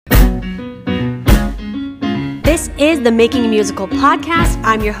This is the Making a Musical podcast.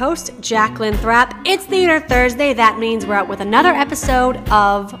 I'm your host, Jacqueline Thrapp. It's Theater Thursday. That means we're out with another episode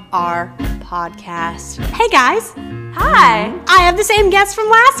of our podcast. Hey guys. Hi. I have the same guest from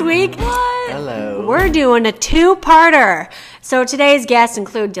last week. What? Hello. We're doing a two-parter. So today's guests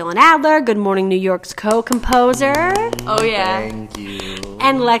include Dylan Adler, Good Morning New York's co-composer. Oh, yeah. Thank you.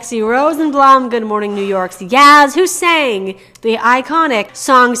 And Lexi Rosenblum, Good Morning New York's Yaz, who sang the iconic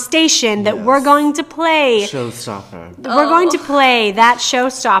song Station that we're going to play. Showstopper. We're going to play that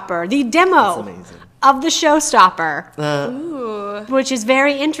Showstopper, the demo of the Showstopper, which is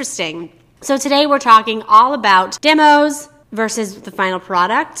very interesting. So today we're talking all about demos versus the final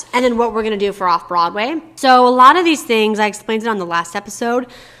product, and then what we're going to do for Off-Broadway. So a lot of these things, I explained it on the last episode,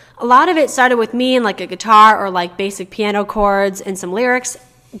 a lot of it started with me and like a guitar or like basic piano chords and some lyrics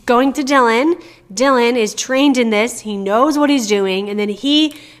going to Dylan. Dylan is trained in this. He knows what he's doing, and then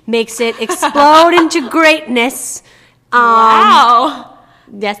he makes it explode into greatness. Wow.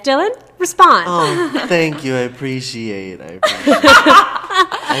 Yes, Dylan? Respond. Oh, thank you. I appreciate it.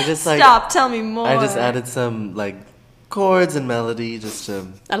 I just Stop. Tell me more. I just added some like chords and melody just to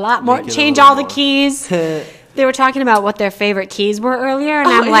a lot more. make it Change a little all the more. keys. They were talking about what their favorite keys were earlier, and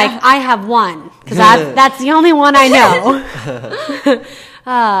I'm like, I have one because that's the only one I know.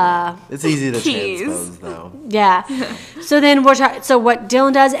 It's easy to Keys. transpose though. Yeah. So then so what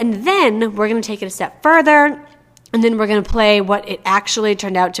Dylan does, and then we're going to take it a step further, and then we're going to play what it actually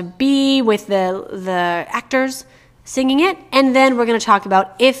turned out to be with the actors singing it, and then we're going to talk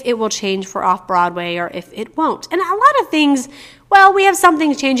about if it will change for Off-Broadway or if it won't. And a lot of things, well, we have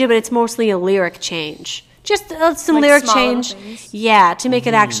something changing, but it's mostly a lyric change. Just some Like lyric small little change. things. Yeah, to make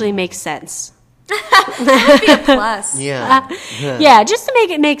it actually make sense. That would be a plus. Yeah. Yeah, just to make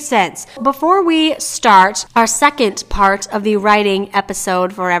it make sense. Before we start our second part of the writing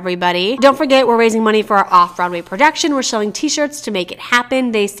episode for everybody, don't forget we're raising money for our Off-Broadway production. We're selling t-shirts to make it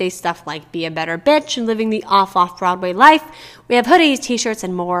happen. They say stuff like be a better bitch and living the off-Broadway life. We have hoodies, t-shirts,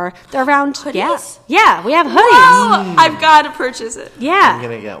 and more. They're around... Hoodies? Yeah, we have hoodies. Oh, I've got to purchase it. Yeah. I'm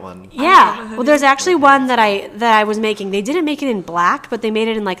gonna get one. Yeah. Well, there's actually one that I was making. They didn't make it in black, but they made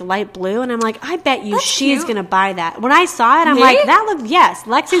it in like light blue, and I'm like, I bet you That's she's cute. gonna buy that. When I saw it, I'm Me? like, that look. Yes,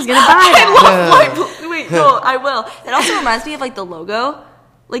 Lexi's gonna buy that. I love light blue. Wait, no, I will. It also reminds me of like the logo.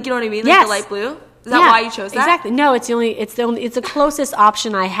 Like, you know what I mean? Like Yes. the light blue. Is that why you chose that? Exactly. No, it's the closest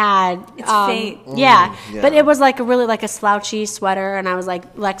option I had. It's faint. Yeah. yeah. But it was like a slouchy sweater, and I was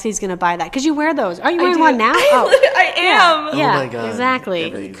like, Lexi's gonna buy that because you wear those. Are you wearing one now? I am. Yeah, my God. exactly.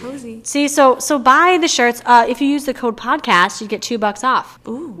 Amazing. Cozy. See, so buy the shirts. If you use the code podcast, you get $2 off.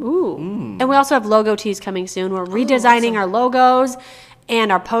 Ooh. And we also have logo tees coming soon. We're redesigning our logos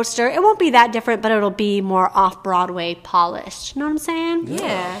and our poster. It won't be that different, but it'll be more Off-Broadway polished. You know what I'm saying?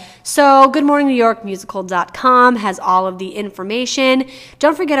 Yeah. So GoodMorningNewYorkMusical.com has all of the information.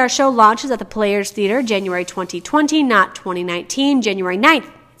 Don't forget our show launches at the Players Theater January 2020, not 2019, January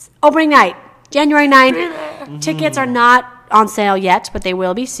 9th. It's opening night, January 9th. Tickets are not on sale yet, but they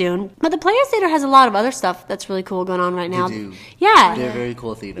will be soon. But the Players Theater has a lot of other stuff that's really cool going on right now. They do. Yeah. They're very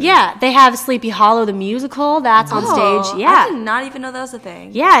cool theater. Yeah, they have Sleepy Hollow the musical. That's on Oh, stage. I Yeah. did not even know that was a thing.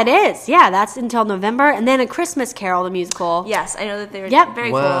 Yeah, it is. Yeah, that's until November. And then A Christmas Carol the musical. Yes, I know that they're Yep.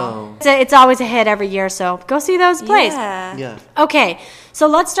 very Wow. It's always a hit every year, so go see those cool. plays. Yeah. Yeah. Okay, so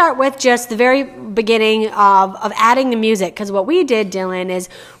let's start with just the very beginning of adding the music, because what we did, Dylan, is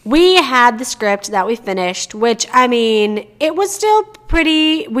we had the script that we finished, which, I mean, it was still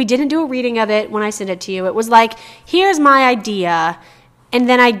pretty, we didn't do a reading of it when I sent it to you. It was like, here's my idea, and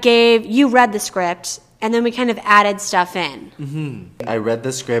then you read the script, and then we kind of added stuff in. I read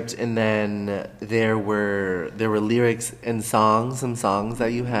the script, and then there were lyrics and some songs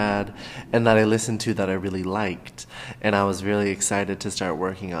that you had, and that I listened to that I really liked, and I was really excited to start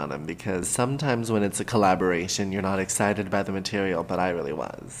working on them, because sometimes when it's a collaboration, you're not excited by the material, but I really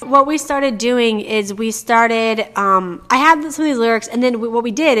was. What we started doing is I had some of these lyrics, and then what we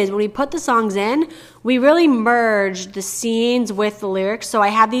did is when we put the songs in, we really merged the scenes with the lyrics. So I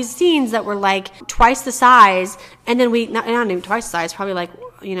had these scenes that were like twice the size, and then not even twice the size, probably like,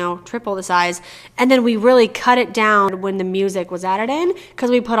 triple the size. And then we really cut it down when the music was added in,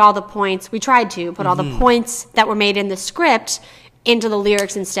 because we put all the points, we tried to put all the points that were made in the script into the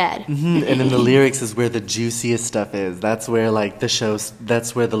lyrics instead. And then the lyrics is where the juiciest stuff is. That's where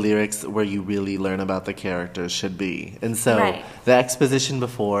that's where the lyrics, where you really learn about the characters, should be. And so Right. the exposition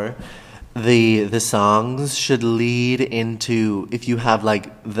before, the songs should lead into, if you have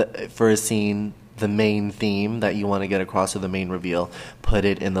for a scene, the main theme that you want to get across, or the main reveal, put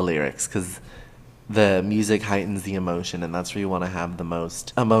it in the lyrics, because the music heightens the emotion, and that's where you want to have the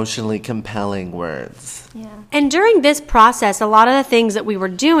most emotionally compelling words. Yeah. And during this process, a lot of the things that we were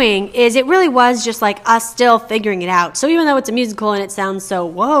doing is it really was just like us still figuring it out. So even though it's a musical and it sounds so,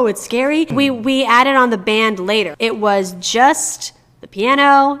 whoa, it's scary, we added on the band later. It was just the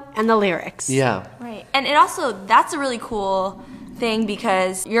piano and the lyrics. Yeah. Right. And it also, that's a really cool thing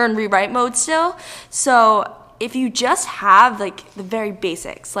because you're in rewrite mode still. So if you just have like the very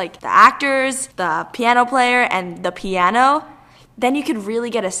basics, like the actors, the piano player, and the piano, then you could really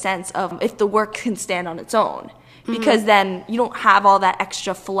get a sense of if the work can stand on its own. Because then you don't have all that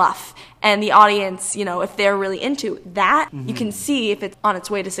extra fluff. And the audience, you know, if they're really into that, you can see if it's on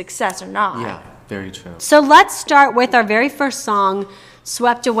its way to success or not. Yeah, very true. So let's start with our very first song,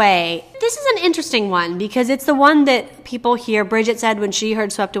 Swept Away. This is an interesting one because it's the one that people hear. Bridget said when she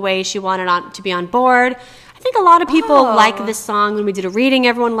heard Swept Away, she wanted to be on board. I think a lot of people like this song. When we did a reading,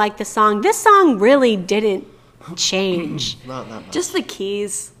 everyone liked this song. This song really didn't change. Not that much. Just the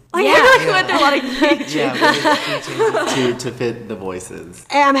keys. Yeah. I feel like we went through a lot of keys. Yeah, we did a few changes to fit the voices.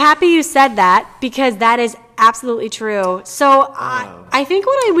 And I'm happy you said that because that is absolutely true. So I think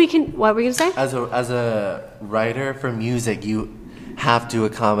what were you going to say? As a writer for music, you have to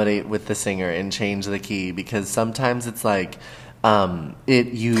accommodate with the singer and change the key because sometimes it's like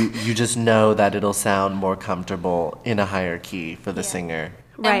you just know that it'll sound more comfortable in a higher key for the singer.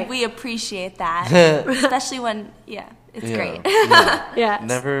 Right. And we appreciate that, especially when, it's great. Yeah. Yeah.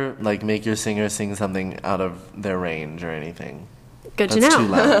 Never like make your singer sing something out of their range or anything. Good to That's know. too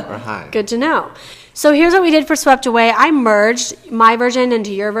loud or high. Good to know. So here's what we did for Swept Away. I merged my version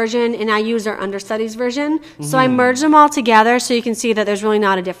into your version, and I used our understudies version. So I merged them all together so you can see that there's really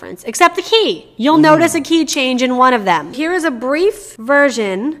not a difference, except the key. You'll notice a key change in one of them. Here is a brief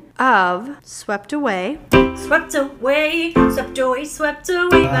version of Swept Away. Swept away, swept away, swept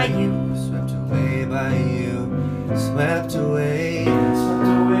away by you. Swept away by you, swept away. Swept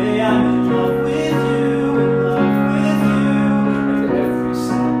away, I'm in love with you, in love with you. And every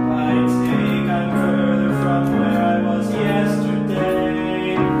step I take, I'm further from where I was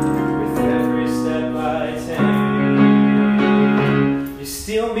yesterday. With every step I take, you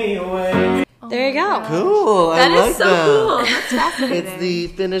steal me away. There you go. Cool. That I is like so that. cool. That's fascinating. It's the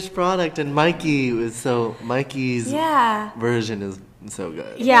finished product, and Mikey's version is so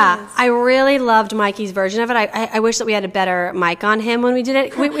good. Yeah, I really loved Mikey's version of it. I wish that we had a better mic on him when we did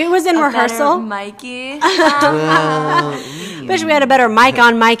it. It was in rehearsal. Mikey. Wish we had a better mic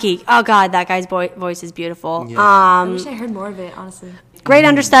on Mikey. Oh God, that guy's voice is beautiful. I wish I heard more of it, honestly. Great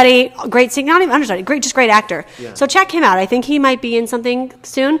understudy, great sing, not even understudy, just great actor. Yeah. So check him out. I think he might be in something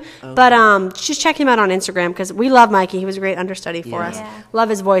soon. But just check him out on Instagram because we love Mikey. He was a great understudy for us. Yeah. Love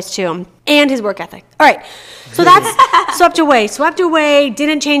his voice too and his work ethic. All right, so that's Swept Away. Swept Away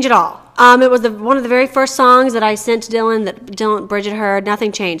didn't change at all. It was one of the very first songs that I sent to Dylan that Bridget heard.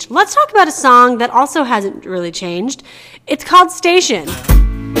 Nothing changed. Let's talk about a song that also hasn't really changed. It's called Station.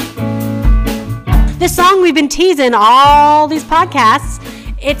 This song we've been teasing all these podcasts.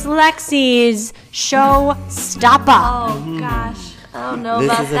 It's Lexi's Showstopper. Oh, gosh. I don't know This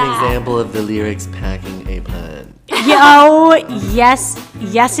about is an that. example of the lyrics packing a punch.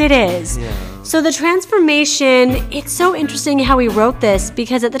 Yes it is. Yeah. So the transformation, it's so interesting how we wrote this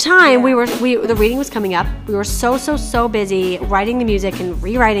because at the time the reading was coming up. We were so busy writing the music and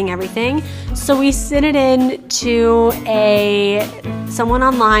rewriting everything. So we sent it in to someone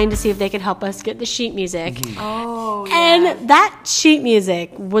online to see if they could help us get the sheet music. Oh, yeah. And that sheet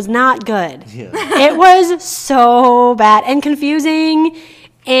music was not good. Yeah. It was so bad and confusing.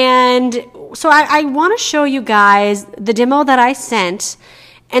 And so I want to show you guys the demo that I sent.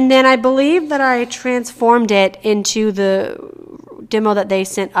 And then I believe that I transformed it into the demo that they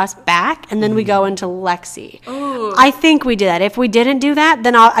sent us back. And then we go into Lexi. Ooh. I think we did that. If we didn't do that,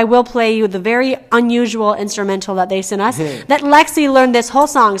 then I will play you the very unusual instrumental that they sent us. That Lexi learned this whole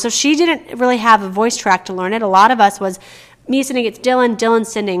song. So she didn't really have a voice track to learn it. A lot of us was me sending it to Dylan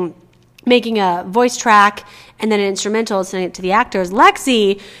making a voice track and then an instrumental, sending it to the actors.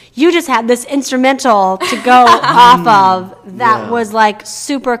 Lexi, you just had this instrumental to go off of that was like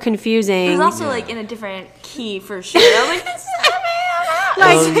super confusing. It was also like in a different key for sure. I was like, this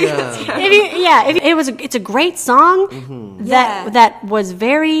is It's a great song that was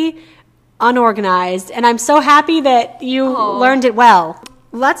very unorganized, and I'm so happy that you learned it well.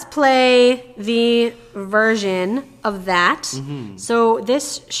 Let's play the version of that. So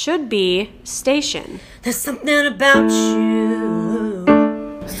this should be Station. There's something about you.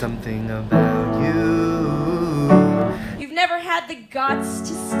 Something about you. You've never had the guts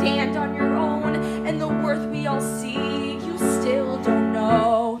to stand on your own, and the worth we all see, you still don't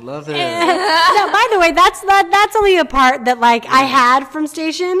know. love it. No, by the way, that's only a part that like I had from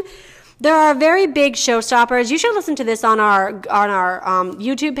Station. There are very big showstoppers. You should listen to this on our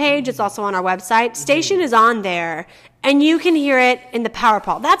YouTube page. It's also on our website. Station is on there, and you can hear it in the power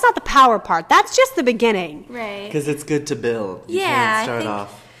part. That's not the power part. That's just the beginning. Right. Because it's good to build. You Yeah, can't I start think-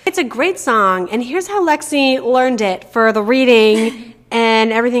 off. It's a great song, and here's how Lexi learned it for the reading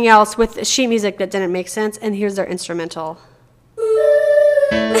and everything else with sheet music that didn't make sense. And here's their instrumental.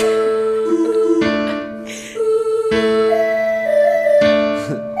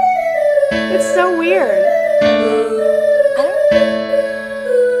 It's so weird.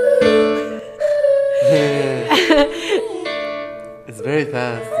 It's very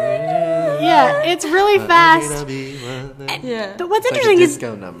fast. Yeah, it's really fast. Yeah. But what's It's like a interesting is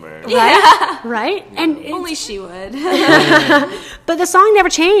disco number. right, and it's, Only she would. but the song never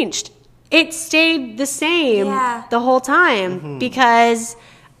changed. It stayed the same Yeah. the whole time because,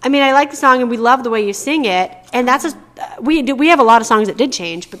 I mean, I like the song and we love the way you sing it, and that's we have a lot of songs that did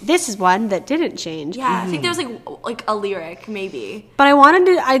change, but this is one that didn't change. Yeah, I think there was like a lyric maybe. But I wanted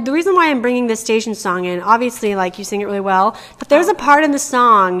to. The reason why I'm bringing this Station song in, obviously, like you sing it really well, but there's a part in the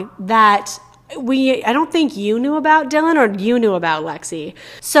song that I don't think you knew about, Dylan, or you knew about, Lexi.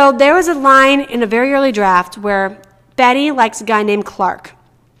 So there was a line in a very early draft where Betty likes a guy named Clark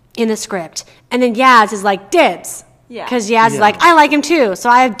in the script, and then Yaz is like dibs, Yeah. because Yaz is like, I like him too, so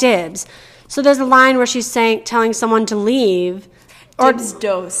I have dibs. So there's a line where she's telling someone to leave, or Dibs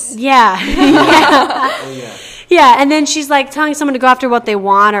dose. yeah. Yeah, and then she's like telling someone to go after what they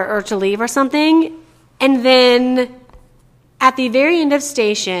want or to leave or something. And then at the very end of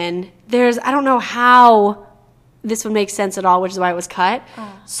Station, I don't know how this would make sense at all, which is why it was cut.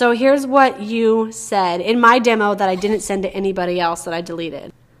 So here's what you said in my demo that I didn't send to anybody else that I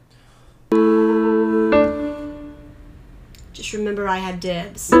deleted. Just remember I had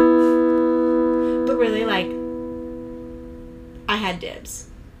dibs. But really, like, I had dibs.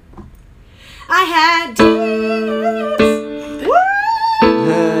 I had dibs.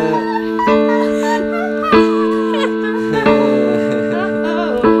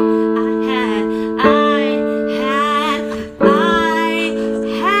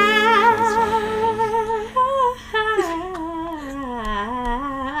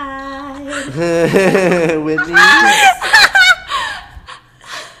 Whitney.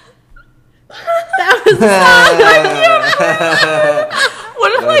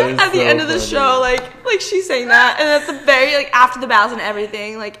 What if That like is at the so end of the funny. show, like she's saying that, and at the very like after the bows and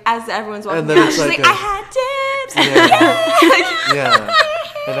everything, like as everyone's walking And then down, it's she's like like, a- I had dibs. Yeah. Like, Yeah.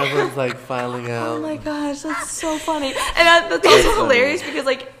 And everyone's like filing out. oh my gosh, that's so funny, and that's also hilarious because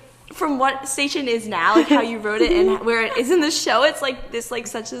like from what Station is now, like how you wrote it and where it is in the show, it's like this like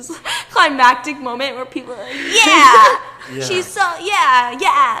such a climactic moment where people are like, yeah, Yeah. she's so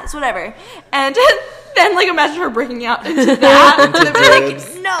yes, whatever, and then like imagine her breaking out into that, and then be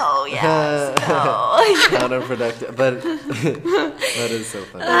dibs. like, no, yes, no. Counterproductive. But that is so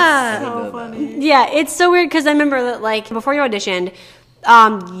funny. I didn't know that. Yeah, it's so weird because I remember that, like, before you auditioned,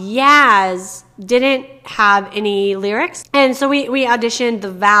 Yaz didn't have any lyrics. And so we auditioned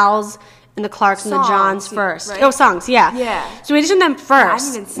the Vals and the Clarks and the Johns Songs, first. right? Oh, songs, yeah. Yeah. So we auditioned them I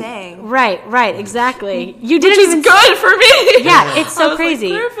first. didn't even sing. Right, exactly. You didn't Which is even good for me. Yeah, it's I so was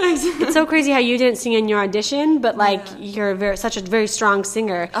crazy. Like, perfect. It's so crazy how you didn't sing in your audition, but like you're such a very strong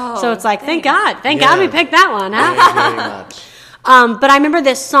singer. So it's like, thank God Yeah. we picked that one, huh? Very, very much. But I remember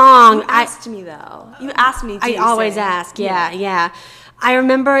this song. You asked me though. You asked me. I to always sing. ask, yeah. I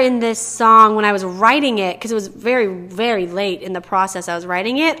remember in this song when I was writing it, because it was very, very late in the process I was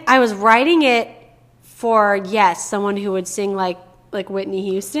writing it, I was writing it for, someone who would sing like Whitney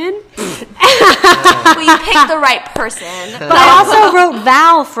Houston. Well, you picked the right person. But I also wrote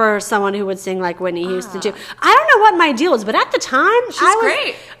Val for someone who would sing like Whitney Houston too. I don't know what my deal is, but at the time,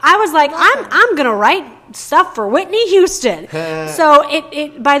 great. I was like, I'm gonna write stuff for Whitney Houston. So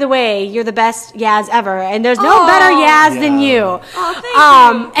it. By the way, you're the best Yaz ever, and there's no better Yaz than you. Oh, thank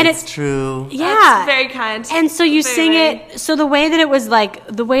you. And It's true. yeah, That's very kind. And so you Very, sing very- it. So the way that it was like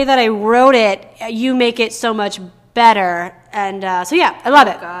the way that I wrote it, you make it so much better. And so I love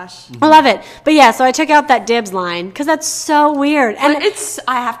it. Gosh. I love it. But yeah, so I took out that dibs line because that's so weird. And And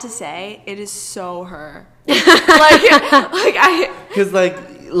I have to say, it is so her. like I. Because like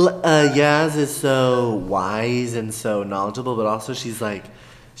Yaz is so wise and so knowledgeable, but also she's like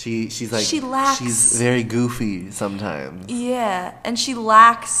she's like She lacks- she's very goofy sometimes. Yeah, and she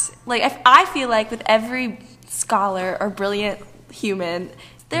lacks like I feel like with every scholar or brilliant human,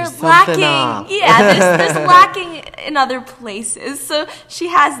 they're There's something lacking. off. Yeah, there's lacking in other places. So she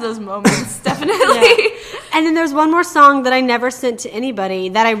has those moments, definitely. And then there's one more song that I never sent to anybody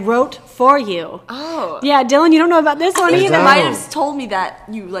that I wrote for you. Oh. Yeah, Dylan, you don't know about this one I think either. you might have don't. told me that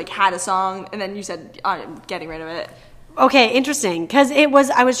you like had a song and then you said I'm getting rid of it. Okay, interesting. Because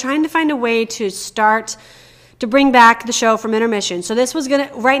I was trying to find a way to bring back the show from intermission. So this was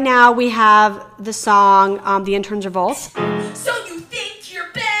right now we have the song, The Intern's Revolt. So you think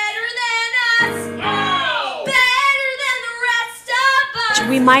you're better than us? Better than the rest of us?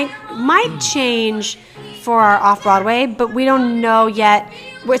 We might change for our off-Broadway, but we don't know yet.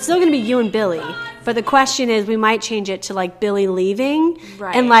 It's still going to be you and Billy. But the question is, we might change it to like Billy leaving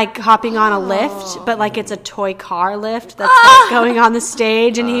Right. and like hopping on a lift, but like it's a toy car lift that's like going on the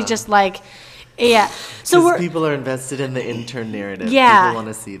stage, and he's just like, yeah. So Because we're people are invested in the intern narrative. Yeah. People want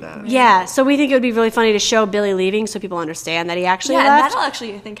to see that. yeah. So we think it would be really funny to show Billy leaving, so people understand that he actually Yeah, and left. that'll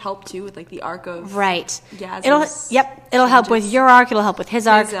actually I think help too with like the arc of Right. Gaz's It'll help with your arc. It'll help with his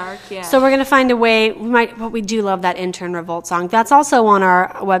arc. yeah. So we're gonna find a way. We do love that Intern Revolt song. That's also on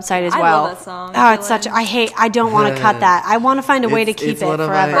our website as I well. love that song, Oh, it's Dylan. such. I don't want to cut that. I want to find a way to keep It's it one of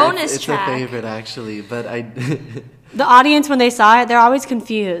forever. Bonus it's track. a favorite actually, but I. The audience, when they saw it, they're always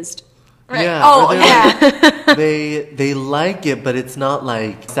confused. Right. Yeah. Oh, or they're yeah. like- they like it, but it's not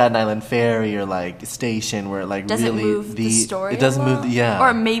like Staten Island Ferry or like Station where it like Does it really move the story? It doesn't move. along? Yeah.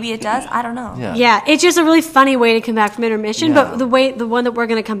 Or maybe it does. I don't know. yeah. Yeah, it's just a really funny way to come back from intermission. Yeah. But the one that we're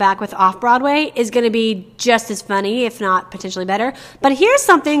going to come back with off Broadway is going to be just as funny, if not potentially better. But here's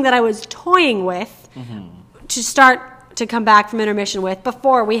something that I was toying with to start to come back from intermission with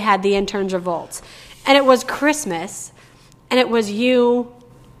before we had the Interns Revolt, and it was Christmas, and it was you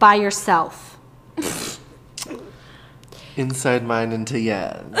by yourself. Inside Mine into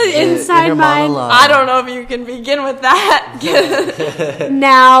Yes. Inside Inner Mine. monologue. I don't know if you can begin with that.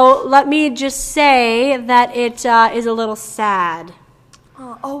 Now, let me just say that it is a little sad.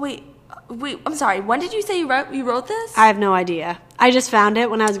 Oh wait. I'm sorry. When did you say you wrote this? I have no idea. I just found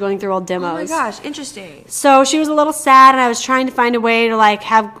it when I was going through old Oh my demos. gosh, interesting. So she was a little sad, and I was trying to find a way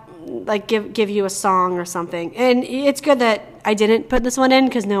to give you a song or something. And it's good that I didn't put this one in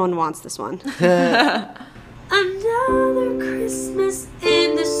because no one wants this one. Another Christmas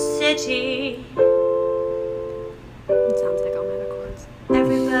in the city. It sounds like all minor chords.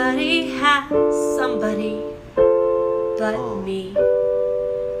 Everybody has somebody but me.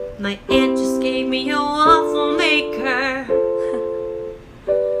 My aunt just gave me a waffle maker.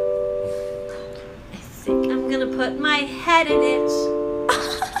 I think I'm gonna put my head in it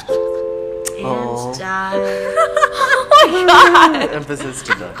and die. Emphasis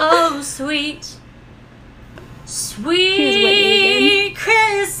to that. Oh, sweet, Whitney sweet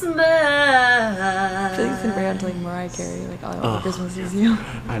Christmas. I feel like it's gonna bring on to like Mariah Carey, like all oh. Christmas is new.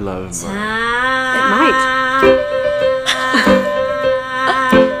 I love it.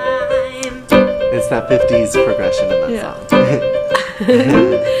 It's that 50s progression in that Yeah. song.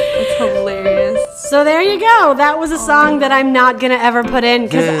 It's hilarious. So there you go. That was a song that I'm not gonna ever put in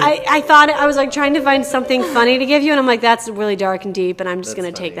because I thought I was like trying to find something funny to give you, and I'm like, that's really dark and deep, and I'm just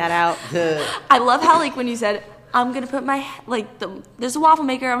gonna take that out. I love how like when you said I'm gonna put my there's a waffle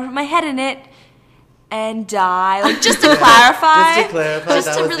maker. I'm gonna put my head in it and die. Like just to clarify. Just to clarify, Just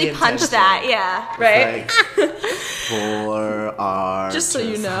that to was really the punch intention. that. Yeah. Right. Like, for our. Just so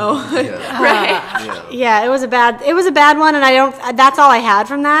you know. Yeah. Right. Yeah. Yeah, it was a bad one, and I don't. That's all I had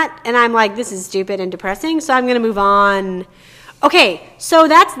from that, and I'm like, this is stupid and depressing. So I'm gonna move on. Okay, so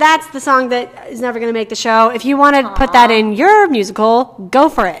that's the song that is never gonna make the show. If you want to put that in your musical, go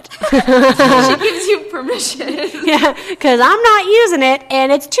for it. She gives you permission. Yeah, because I'm not using it,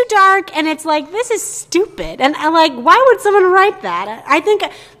 and it's too dark, and it's like, this is stupid. And I'm like, why would someone write that? I think,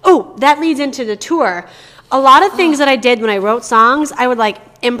 that leads into the tour. A lot of things that I did when I wrote songs, I would like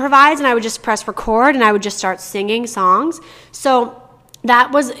improvise, and I would just press record, and I would just start singing songs. So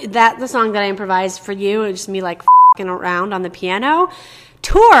the song that I improvised for you. It was just me like f***ing around on the piano.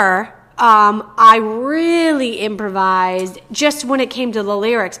 Tour, I really improvised just when it came to the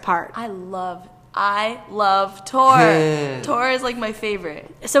lyrics part. I love Tor. Tor is like my favorite.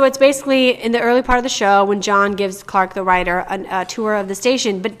 So it's basically in the early part of the show when John gives Clark the writer a tour of the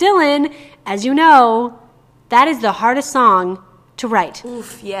station. But Dylan, as you know, that is the hardest song to write.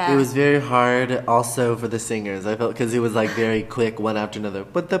 Oof, yeah. It was very hard also for the singers. I felt because it was like very quick, one after another.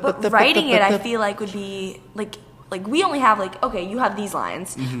 But writing it, I feel like would be like like we only have like, okay, you have these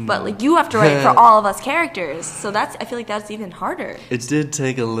lines, Mm-hmm. but like you have to write for all of us characters. So I feel like that's even harder. It did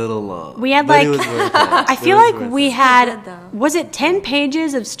take a little long. We had, but like- it was worth it. I feel It was like worth we it. had, good, though. was it 10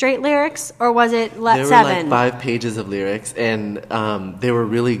 pages of straight lyrics or was it There were 7? like 5 pages of lyrics, and they were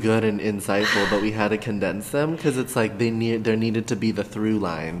really good and insightful, but we had to condense them because it's like there needed to be the through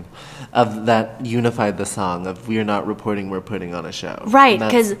line of that unified the song of we're not reporting, we're putting on a show. Right, And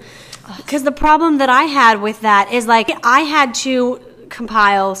that's- because the problem that I had with that is like I had to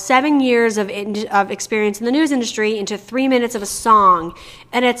compile 7 years of experience in the news industry into 3 minutes of a song,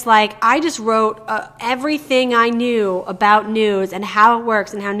 and it's like I just wrote everything I knew about news and how it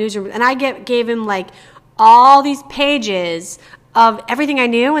works and how newsrooms, and I gave him like all these pages of everything I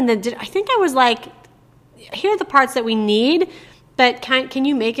knew, and then I think I was like, here are the parts that we need, but can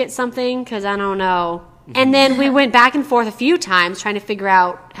you make it something? Because I don't know. And then we went back and forth a few times trying to figure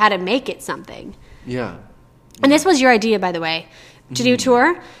out how to make it something. yeah. And this was your idea, by the way, to do a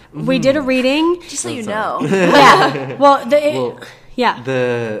tour. We did a reading. Just so you know. Yeah. Well, yeah.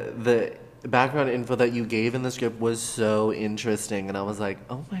 The background info that you gave in the script was so interesting, and I was like,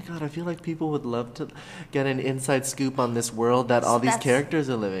 oh my god, I feel like people would love to get an inside scoop on this world that all these That's- characters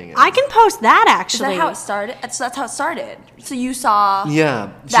are living in. I can post that Is actually. that how it started? So that's how it started. So you saw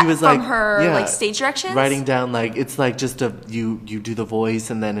Yeah, that she was from like her yeah, like stage directions? writing down like it's like just you do the voice,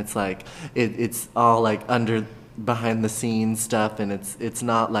 and then it's like it's all like under behind the scenes stuff, and it's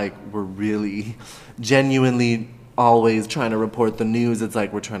not like we're really genuinely always trying to report the news. It's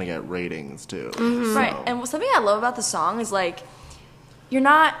like we're trying to get ratings too. Mm-hmm. Right. And something I love about the song is like you're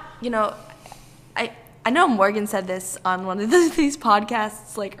not, I know Morgan said this on one of these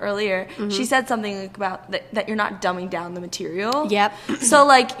podcasts like earlier. She said something like about that you're not dumbing down the material. Yep. So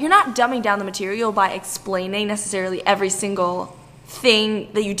like you're not dumbing down the material by explaining necessarily every single thing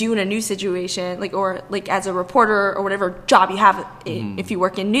that you do in a news situation, like or like as a reporter or whatever job you have if you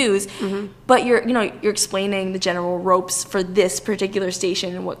work in news, but you're explaining the general ropes for this particular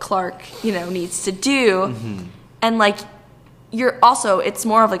station and what Clark needs to do, and like you're also it's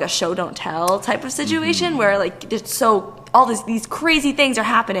more of like a show don't tell type of situation where like there's all these crazy things are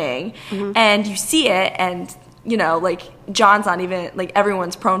happening and you see it and like John's not even like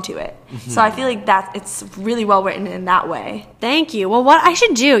everyone's prone to it. So I feel like that it's really well written in that way. Thank you. Well, what I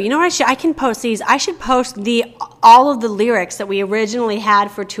should do, I can post these. I should post all of the lyrics that we originally had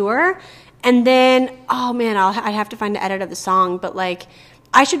for tour, and then I'd have to find the edit of the song, but like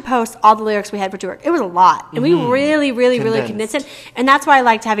I should post all the lyrics we had for tour. It was a lot, and we really, really, really condensed it, and that's why I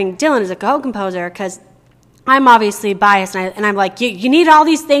liked having Dylan as a co-composer because I'm obviously biased, and I'm like, you need all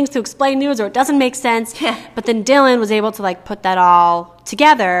these things to explain news, or it doesn't make sense. But then Dylan was able to like put that all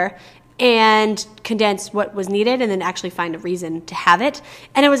together and condense what was needed, and then actually find a reason to have it.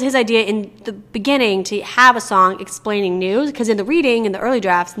 And it was his idea in the beginning to have a song explaining news, because in the reading, in the early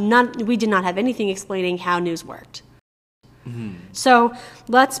drafts, we did not have anything explaining how news worked. So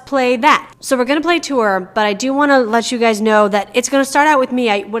let's play that. So we're going to play tour, but I do want to let you guys know that it's going to start out with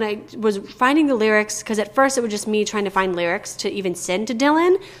me. When I was finding the lyrics, because at first it was just me trying to find lyrics to even send to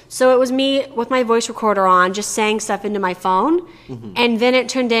Dylan. So it was me with my voice recorder on, just saying stuff into my phone. And then it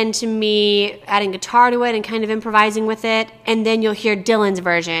turned into me adding guitar to it and kind of improvising with it. And then you'll hear Dylan's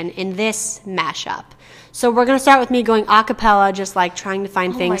version in this mashup. So we're going to start with me going a cappella, just like trying to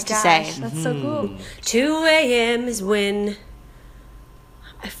find things to say. That's so cool. 2 a.m. is when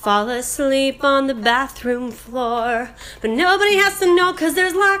I fall asleep on the bathroom floor, but nobody has to know 'cause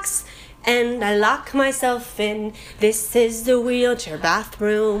there's locks, and I lock myself in. This is the wheelchair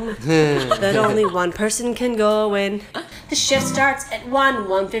bathroom that only one person can go in. The shift starts at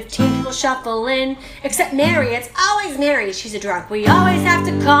 1:15 people shuffle in, except Mary, it's always Mary. She's a drunk. We always have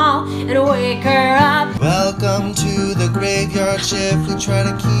to call and wake her up. Welcome to the graveyard shift. We try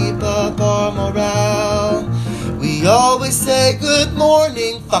to keep up our morale. We always say good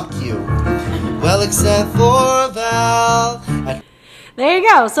morning, fuck you. Well, except for Val. There you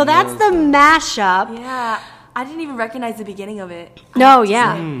go. So that's the mashup. Yeah. I didn't even recognize the beginning of it. No,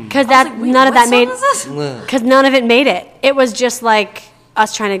 yeah, because none of that made. Because none of it made it. It was just like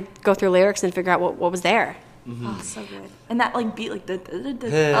us trying to go through lyrics and figure out what was there. Oh, so good. And that like beat like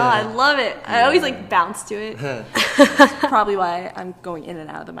oh, I love it. I always like bounce to it. That's probably why I'm going in and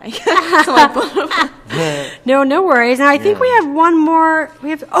out of the mic. So, like, No worries. Now I think we have one more.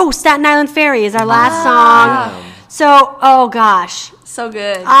 Staten Island Ferry is our last song. So, oh gosh. so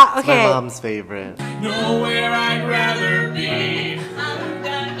good. Okay. My mom's favorite. Nowhere I'd rather be.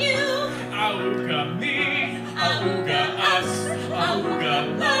 Auga you, Auga me, Auga us,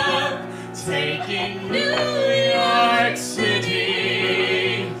 Auga love, taking New York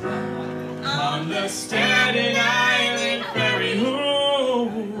City on the Staten Island.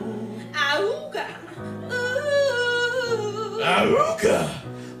 Auga.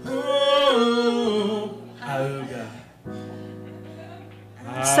 Ooh, auga.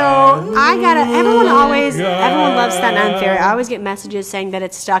 So everyone loves Staten Island Ferry. I always get messages saying that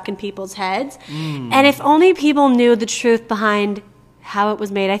it's stuck in people's heads. And if only people knew the truth behind how it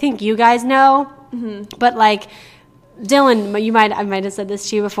was made. I think you guys know, but like Dylan, I might have said this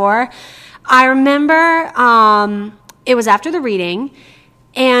to you before. I remember it was after the reading,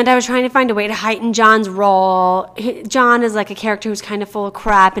 and I was trying to find a way to heighten John's role. John is like a character who's kind of full of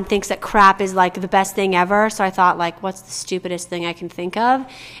crap and thinks that crap is like the best thing ever. So I thought, like, what's the stupidest thing I can think of?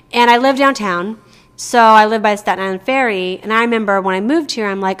 And I live downtown, so I live by the Staten Island Ferry. And I remember when I moved here,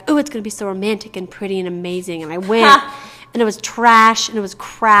 I'm like, oh, it's going to be so romantic and pretty and amazing. And I went, and it was trash and it was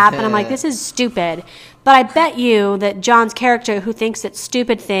crap. And I'm like, this is stupid. But I bet you that John's character, who thinks that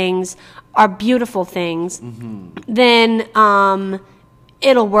stupid things are beautiful things, then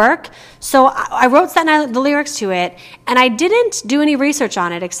it'll work. So I wrote Staten Island, the lyrics to it, and I didn't do any research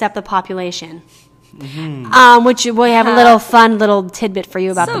on it except the population. Which we have a little fun little tidbit for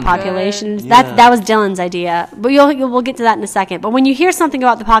you about So the population. good. That was Dylan's idea, but we'll get to that in a second. But when you hear something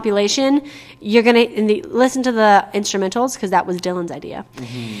about the population, you're gonna listen to the instrumentals because that was Dylan's idea.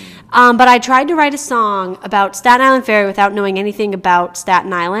 But I tried to write a song about Staten Island Ferry without knowing anything about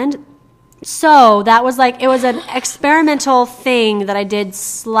Staten Island. So that was like, it was an experimental thing that I did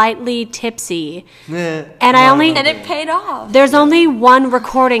slightly tipsy. And And it paid off. there's only one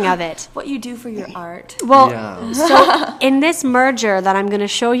recording of it. What you do for your art. Well, Yeah. so in this merger that I'm going to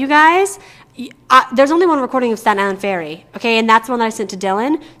show you guys, there's only one recording of Staten Island Ferry, okay? And that's the one that I sent to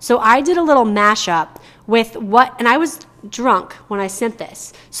Dylan. So I did a little mashup with and I was drunk when I sent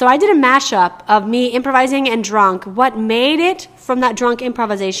this. So I did a mashup of me improvising and drunk, what made it from that drunk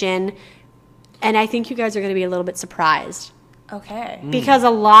improvisation, and I think you guys are going to be a little bit surprised. Okay. Because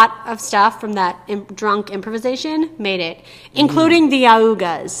a lot of stuff from that drunk improvisation made it, including the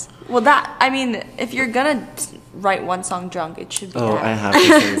augas. Well, if you're gonna write one song drunk, it should be Oh, that. I have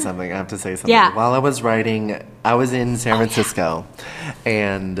to say something. Yeah. While I was writing, I was in San Francisco,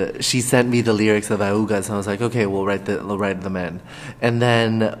 and she sent me the lyrics of Augas, and I was like, okay, we'll write them in. And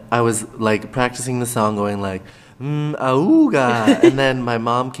then I was like practicing the song, going like, auga. And then my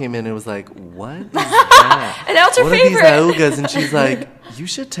mom came in and was like, what is that? And that was her What favorite. are these augas? And she's like, you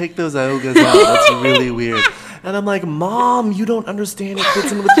should take those augas out. That's really weird. And I'm like, Mom, you don't understand. It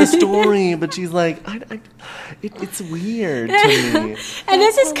fits in with the story. But she's like, it's weird to me. And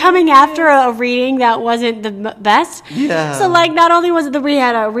this is coming after a reading that wasn't the best. Yeah. So, like, not only was it we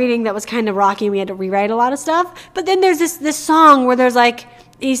had a reading that was kind of rocky and we had to rewrite a lot of stuff, but then there's this song where there's, like,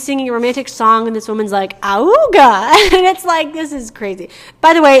 he's singing a romantic song and this woman's like, auga. And it's like, this is crazy.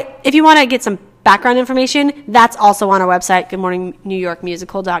 By the way, if you want to get some background information, that's also on our website,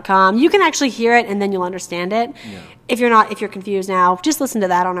 goodmorningnewyorkmusical.com. You can actually hear it and then you'll understand it. Yeah. If you're confused now, just listen to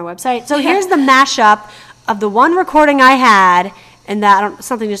that on our website. So here's the mashup of the one recording I had, and that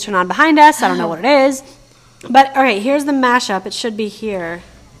something just turned on behind us. I don't know what it is. But all right, here's the mashup. It should be here.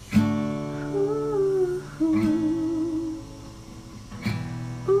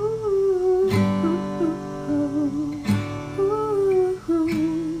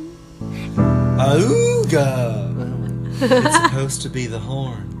 Auga! It's supposed to be the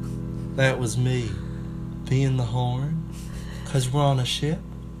horn. That was me, being the horn. 'Cause we're on a ship?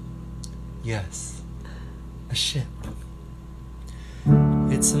 Yes, a ship.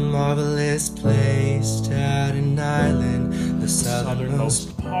 It's a marvelous place, Staten Island, the southernmost.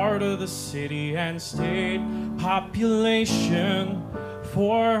 Southernmost part of the city and state. Population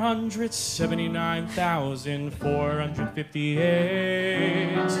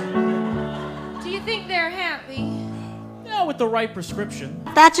 479,458. Do you think they're happy? Yeah, with the right prescription.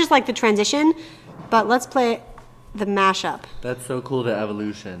 That's just like the transition, but let's play the mashup. That's so cool to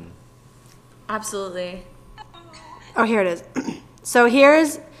evolution. Absolutely. Oh, here it is. So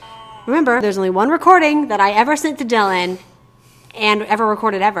remember, there's only one recording that I ever sent to Dylan and ever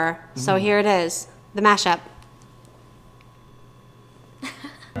recorded ever. So here it is, the mashup.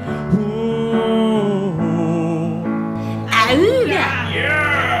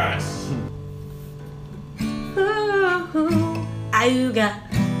 Yes! Auga.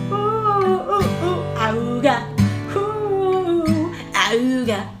 Auga.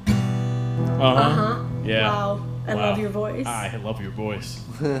 Auga. Uh-huh. Yeah. Wow. I love your voice. I love your voice.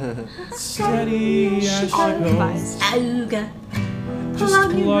 Steady as she goes. Auga. Just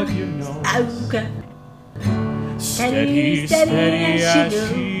plug your nose. Auga. Steady, steady as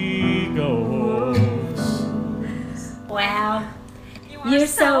she goes. Wow. You're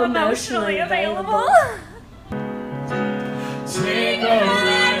so emotionally available. Take a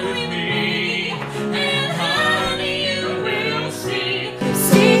ride with me, and honey, you will see.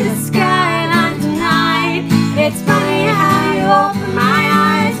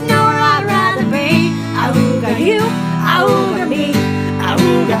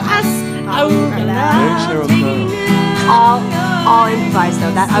 Very Sheryl Crow. All improvised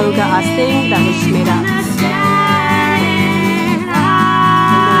though. That Auga Us thing that was just made up.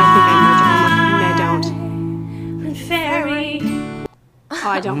 Oh,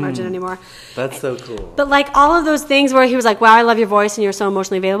 I don't merge it anymore. That's so cool. But like all of those things where he was like, wow, I love your voice and you're so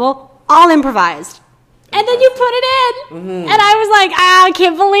emotionally available, all improvised. And then you put it in. And I was like, I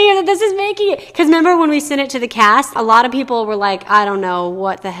can't believe that this is making it. Because remember when we sent it to the cast, a lot of people were like, I don't know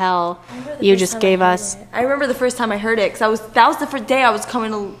what the hell you just gave us. I remember the first time I heard it because that was the first day I was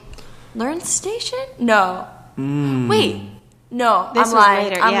coming to Learn Station. No, wait, no, This I'm was lying.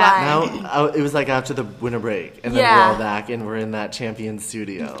 later, I'm yeah. lying. Now, it was like after the winter break, and then Yeah. we're all back, and we're in that Champion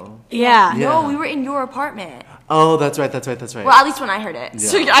studio. Yeah. Yeah. No, we were in your apartment. Oh, that's right. Well, at least when I heard it.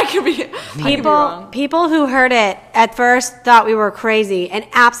 So Yeah. I could be wrong. People who heard it at first thought we were crazy and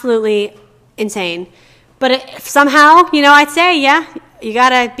absolutely insane. But somehow, I'd say, yeah, you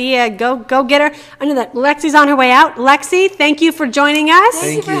gotta be a go-getter. I know that Lexi's on her way out. Lexi, thank you for joining us.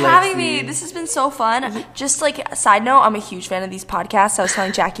 Thank you for you, having Lexi. me. This has been so fun. Just like a side note, I'm a huge fan of these podcasts. I was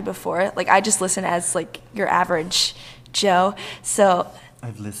telling Jackie before, like I just listen as like your average Joe. So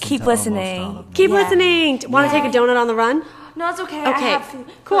I've listened keep to almost listening. all of them. Keep Yeah. listening. Want to take a donut on the run? No, it's okay. I Okay, have food.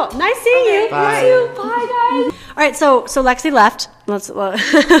 cool. Nice seeing you. Bye. Bye, guys. All right, so Lexi left. Let's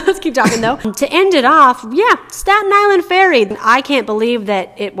keep talking though. To end it off, yeah, Staten Island Ferry. I can't believe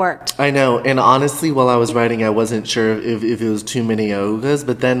that it worked. I know, and honestly, while I was writing, I wasn't sure if it was too many Augas,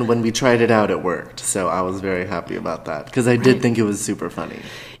 but then when we tried it out, it worked. So I was very happy about that, because I did think it was super funny.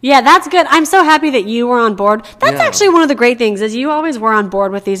 Yeah, that's good. I'm so happy that you were on board. That's Yeah. actually one of the great things is you always were on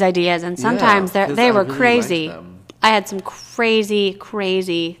board with these ideas, and sometimes Yeah, 'cause they I were really crazy. liked them. I had some crazy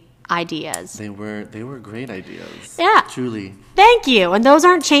ideas. They were great ideas. Yeah. Truly. Thank you. And those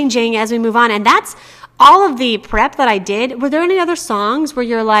aren't changing as we move on. And that's all of the prep that I did. Were there any other songs where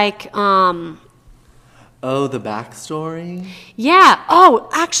you're like, Oh, the backstory? yeah. Oh,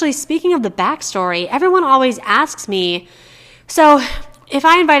 actually, speaking of the backstory, everyone always asks me, so if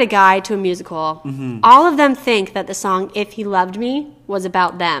I invite a guy to a musical, all of them think that the song If He Loved Me was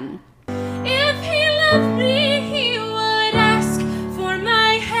about them. If he loved me, he would ask for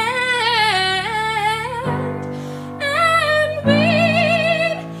my hand, and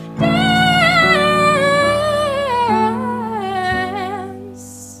we'd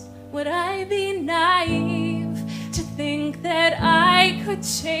dance. Would I be naive to think that I could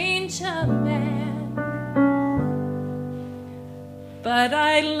change a man? But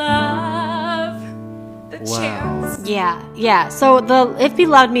I love the Wow. chance. Yeah. So the If He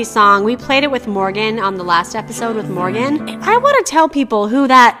Loved Me song, we played it with Morgan on the last episode with Morgan. I want to tell people who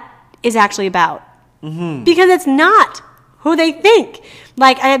that is actually about. Because it's not who they think.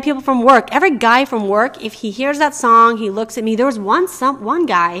 Like, I had people from work. Every guy from work, if he hears that song, he looks at me. There was one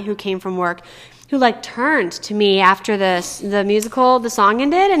guy who came from work who like turned to me after the song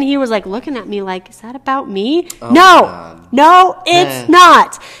ended, and he was like looking at me like, is that about me? Oh, no, God. no, it's Nah.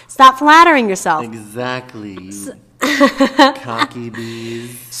 not. Stop flattering yourself. Exactly. You cocky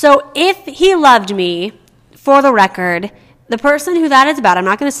bees. So if he loved me, for the record, the person who that is about, I'm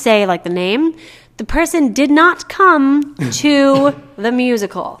not going to say like the name, the person did not come to the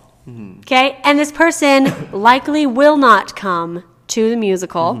musical. Okay? And this person likely will not come to the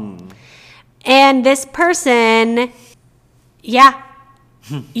musical. And this person, yeah,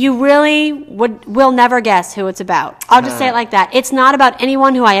 you really will never guess who it's about. I'll just say it like that. It's not about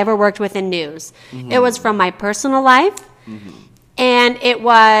anyone who I ever worked with in news. It was from my personal life, and it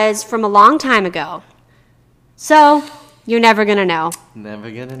was from a long time ago. So you're never going to know.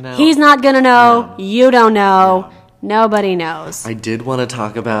 Never gonna know. He's not going to know. Yeah. You don't know. Nobody knows. I did want to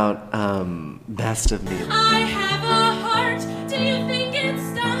talk about Best of Me. I have a heart. Do you think it's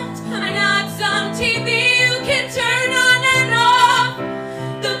stumped? I'm not some TV you can turn on and off.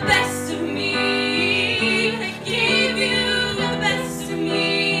 The best of me. I gave you the best of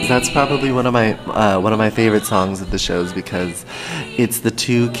me. That's probably one of my favorite songs of the shows, because it's the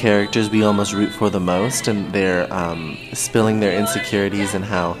two characters we almost root for the most, and they're spilling their insecurities and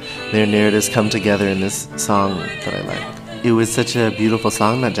how their narratives come together in this song that I like. It was such a beautiful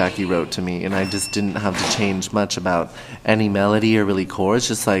song that Jackie wrote to me, and I just didn't have to change much about any melody or really chords,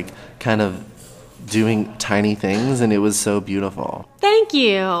 just like kind of doing tiny things, and it was so beautiful. Thank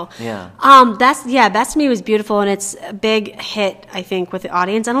you. Yeah. Best of Me was beautiful, and it's a big hit, I think, with the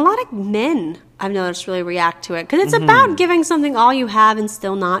audience, and a lot of men I've noticed really react to it because it's about giving something all you have and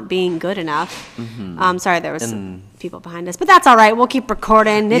still not being good enough. Sorry, there was some people behind us, but that's all right. We'll keep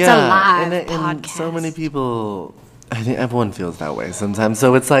recording. It's a live and podcast. so many people I think everyone feels that way sometimes.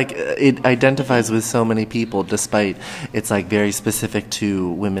 So it's like it identifies with so many people, despite it's like very specific to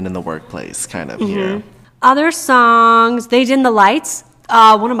women in the workplace, kind of here. Other songs, They Dim the Lights,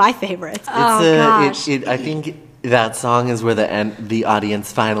 one of my favorites. Gosh. I think that song is where the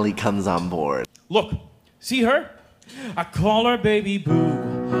audience finally comes on board. Look, see her? I call her Baby Boo.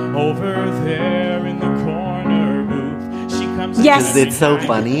 Over there in the corner booth. She comes in Yes. It's so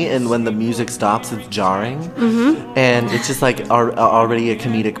funny, and when the music stops, it's jarring. And it's just like already a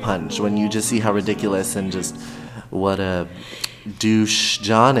comedic punch when you just see how ridiculous and just what a douche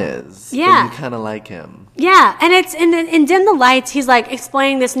John is. But Yeah. you kind of like him. Yeah, and it's in Dim the Lights, he's like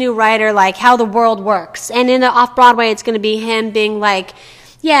explaining this new writer like how the world works. And in the Off-Broadway, it's going to be him being like,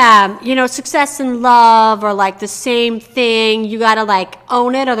 yeah, you know, success and love are like the same thing. You got to like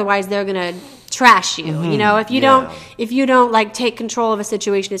own it, otherwise they're going to trash you. You know, if you don't like take control of a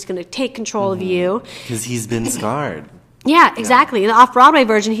situation, it's going to take control of you. Because he's been scarred. Yeah, exactly. In the Off-Broadway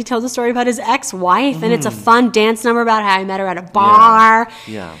version, he tells a story about his ex-wife, and it's a fun dance number about how he met her at a bar.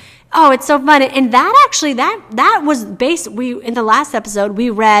 Yeah. Oh, it's so fun. And that actually, that was based, in the last episode, we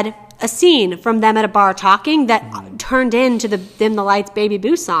read a scene from them at a bar talking that turned into the Dim the Lights Baby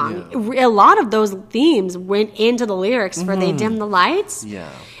Boo song. A lot of those themes went into the lyrics for They Dim the Lights. Yeah.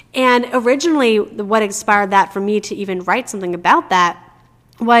 And originally, what inspired that for me to even write something about that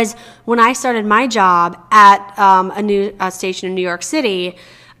was when I started my job at a new station in New York City.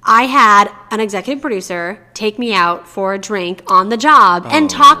 I had an executive producer take me out for a drink on the job and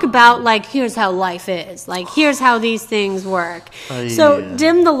talk about, like, here's how life is. Like, here's how these things work. So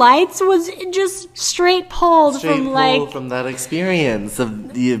Dim the Lights was just straight pulled from that experience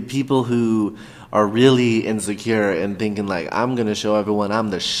of the people who are really insecure and thinking, like, I'm going to show everyone I'm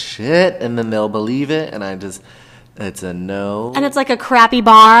the shit, and then they'll believe it, and it's a no. And it's like a crappy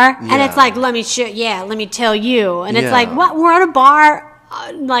bar, and Yeah. it's like, let me tell you. And it's Yeah. like, what? We're at a bar,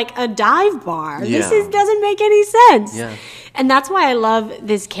 like a dive bar. Yeah. Doesn't make any sense. Yeah. And that's why I love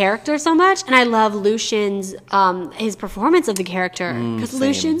this character so much, and I love Lucian's his performance of the character, because same.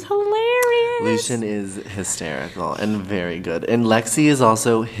 Lucian's hilarious. Lucian is hysterical and very good. And Lexi is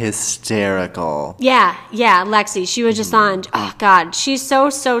also hysterical. Yeah, Lexi. She was just on. Oh God, she's so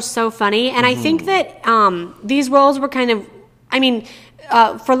funny. And I think that these roles were kind of. I mean,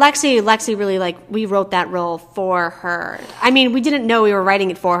 for Lexi really we wrote that role for her. I mean, we didn't know we were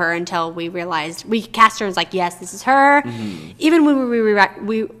writing it for her until we realized we cast her and was like, yes, this is her. Even when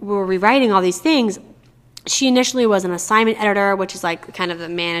we were rewriting all these things. She initially was an assignment editor, which is like kind of the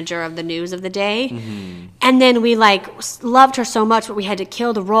manager of the news of the day. And then we loved her so much, but we had to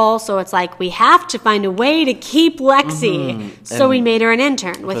kill the role. So it's like, we have to find a way to keep Lexi. So we made her an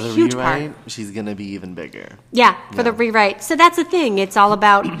intern with For the huge rewrite, part. she's going to be even bigger. Yeah, for the rewrite. So that's the thing. It's all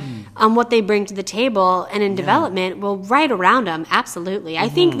about what they bring to the table. And in development, we'll write around them. Absolutely. I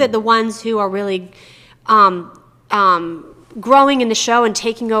think that the ones who are really growing in the show and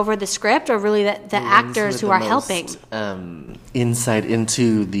taking over the script are really the actors who are helping. Insight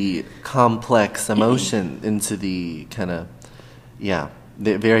into the complex emotion, into the kind of,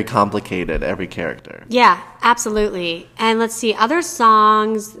 the very complicated, every character. Yeah, absolutely. And let's see, other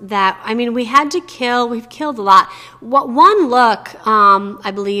songs that, I mean, we've killed a lot. One Look,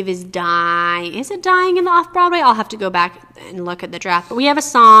 I believe is dying. Is it dying in the Off-Broadway? I'll have to go back and look at the draft. But we have a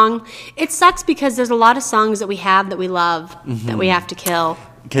song. It sucks because there's a lot of songs that we have that we love that we have to kill.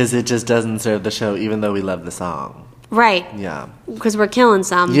 Because it just doesn't serve the show, even though we love the song. Right. Yeah. Because we're killing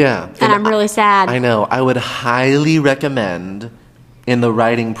some. Yeah. And I'm really sad. I know. I would highly recommend in the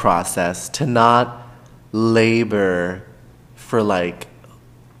writing process to not labor for like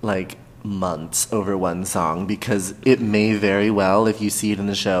months over one song, because it may very well, if you see it in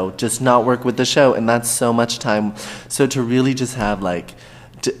the show, just not work with the show, and that's so much time. So to really just have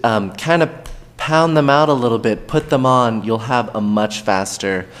kind of pound them out a little bit, put them on, you'll have a much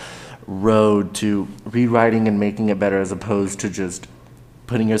faster road to rewriting and making it better, as opposed to just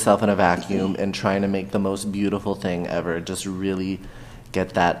putting yourself in a vacuum and trying to make the most beautiful thing ever. Just really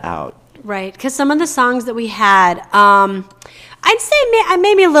get that out. Right, because some of the songs that we had, I'd say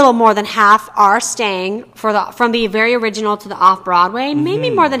maybe a little more than half are staying from the very original to the Off-Broadway, maybe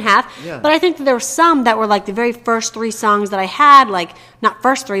more than half. Yeah. But I think that there were some that were like the very first three songs that I had, like not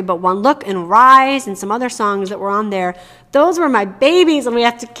first three, but One Look and Rise and some other songs that were on there. Those were my babies, and we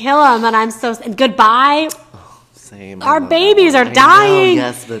have to kill them. And and Goodbye. Same. Our babies are dying.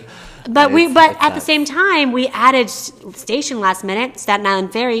 Yes, but But at the same time, we added station last minute, Staten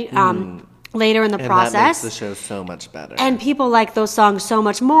Island Ferry, later in the process. That makes the show so much better. And people like those songs so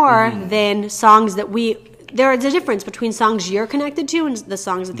much more than songs that we there's a difference between songs you're connected to and the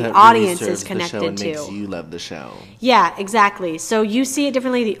songs that the That audience really is serves the show connected and to. makes you love the show. Yeah, exactly. So you see it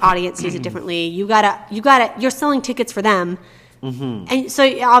differently. The audience sees it differently. You gotta. You're selling tickets for them, and so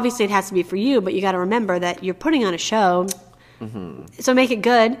obviously it has to be for you. But you got to remember that you're putting on a show, so make it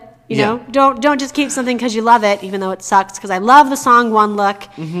good. You Yeah. know, don't just keep something because you love it, even though it sucks. Because I love the song "One Look,"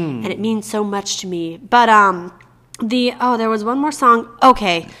 and it means so much to me. But there was one more song.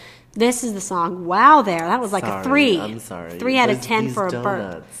 Okay. This is the song. Wow, that was like a Sorry, 3. I'm sorry. 3 out of Those- 10 these for a burp.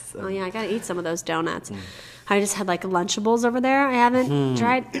 donuts. Oh yeah, I gotta eat some of those donuts. I just had like Lunchables over there. I haven't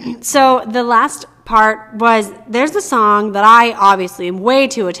tried. So the last part was there's the song that I obviously am way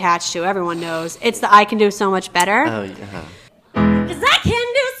too attached to. Everyone knows it's the "I Can Do So Much Better." Oh, yeah. 'Cause I can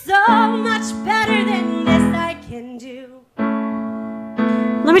do so much better than this I can do.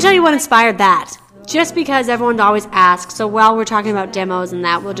 Let me tell you what inspired that. Just because everyone always asks, so while we're talking about demos and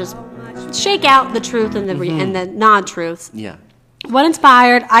that, we'll just shake out the truth and the non-truths. Yeah. What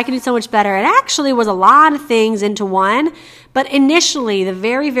inspired I Can Do So Much Better? It actually was a lot of things into one, but initially, the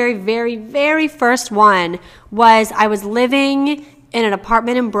very, very, very, very first one was I was living in an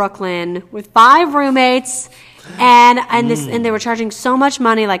apartment in Brooklyn with 5 roommates, and they were charging so much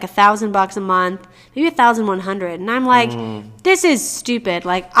money, like $1,000 a month, maybe 1,100, and I'm like, this is stupid.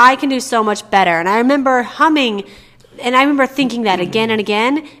 Like I can do so much better. And I remember humming, and I remember thinking that again and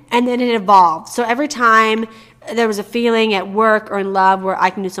again, and then it evolved. So every time there was a feeling at work or in love where I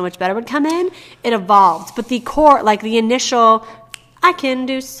can do so much better would come in, it evolved. But the core, like the initial, I can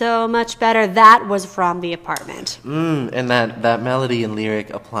do so much better, that was from the apartment. And that melody and lyric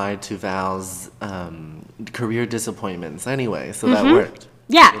applied to Val's career disappointments anyway, so that worked.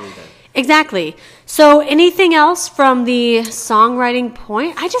 Yeah, Really did. exactly. So anything else from the songwriting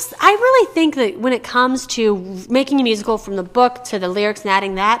point? I really think that when it comes to making a musical from the book to the lyrics and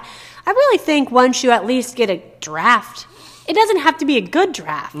adding that, I really think once you at least get a draft, it doesn't have to be a good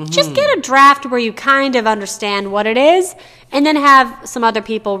draft. Just get a draft where you kind of understand what it is, and then have some other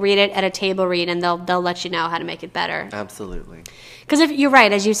people read it at a table read, and they'll let you know how to make it better. Absolutely. Because if you're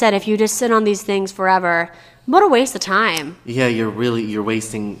right, as you said, if you just sit on these things forever, what a waste of time. Yeah, you're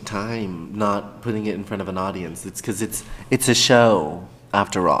wasting time not putting it in front of an audience. It's because it's a show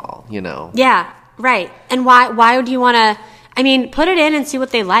after all, you know. Yeah, right. And why do you want to? I mean, put it in and see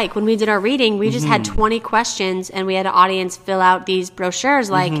what they like. When we did our reading, we just had 20 questions, and we had an audience fill out these brochures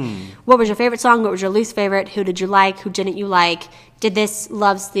like, what was your favorite song? What was your least favorite? Who did you like? Who didn't you like? Did this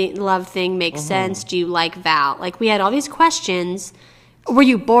love thing make sense? Do you like Val? Like, we had all these questions. Were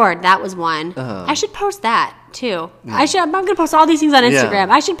you bored? That was one. I should post that, too. I'm going to post all these things on Instagram.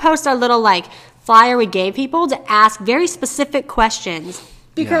 Yeah. I should post our little, like, flyer we gave people to ask very specific questions.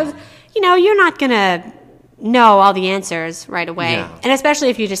 Because, you're not going to know all the answers right away. Yeah. And especially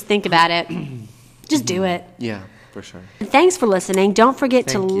if you just think about it, just do it. Yeah, for sure. Thanks for listening. Don't forget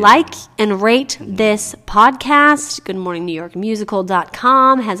to Thank you. like and rate this podcast.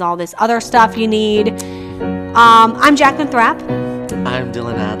 GoodMorningNewYorkMusical.com has all this other stuff you need. I'm Jacqueline Thrapp. I'm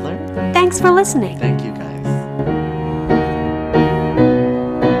Dylan Adler. Thanks for listening. Thank you, guys.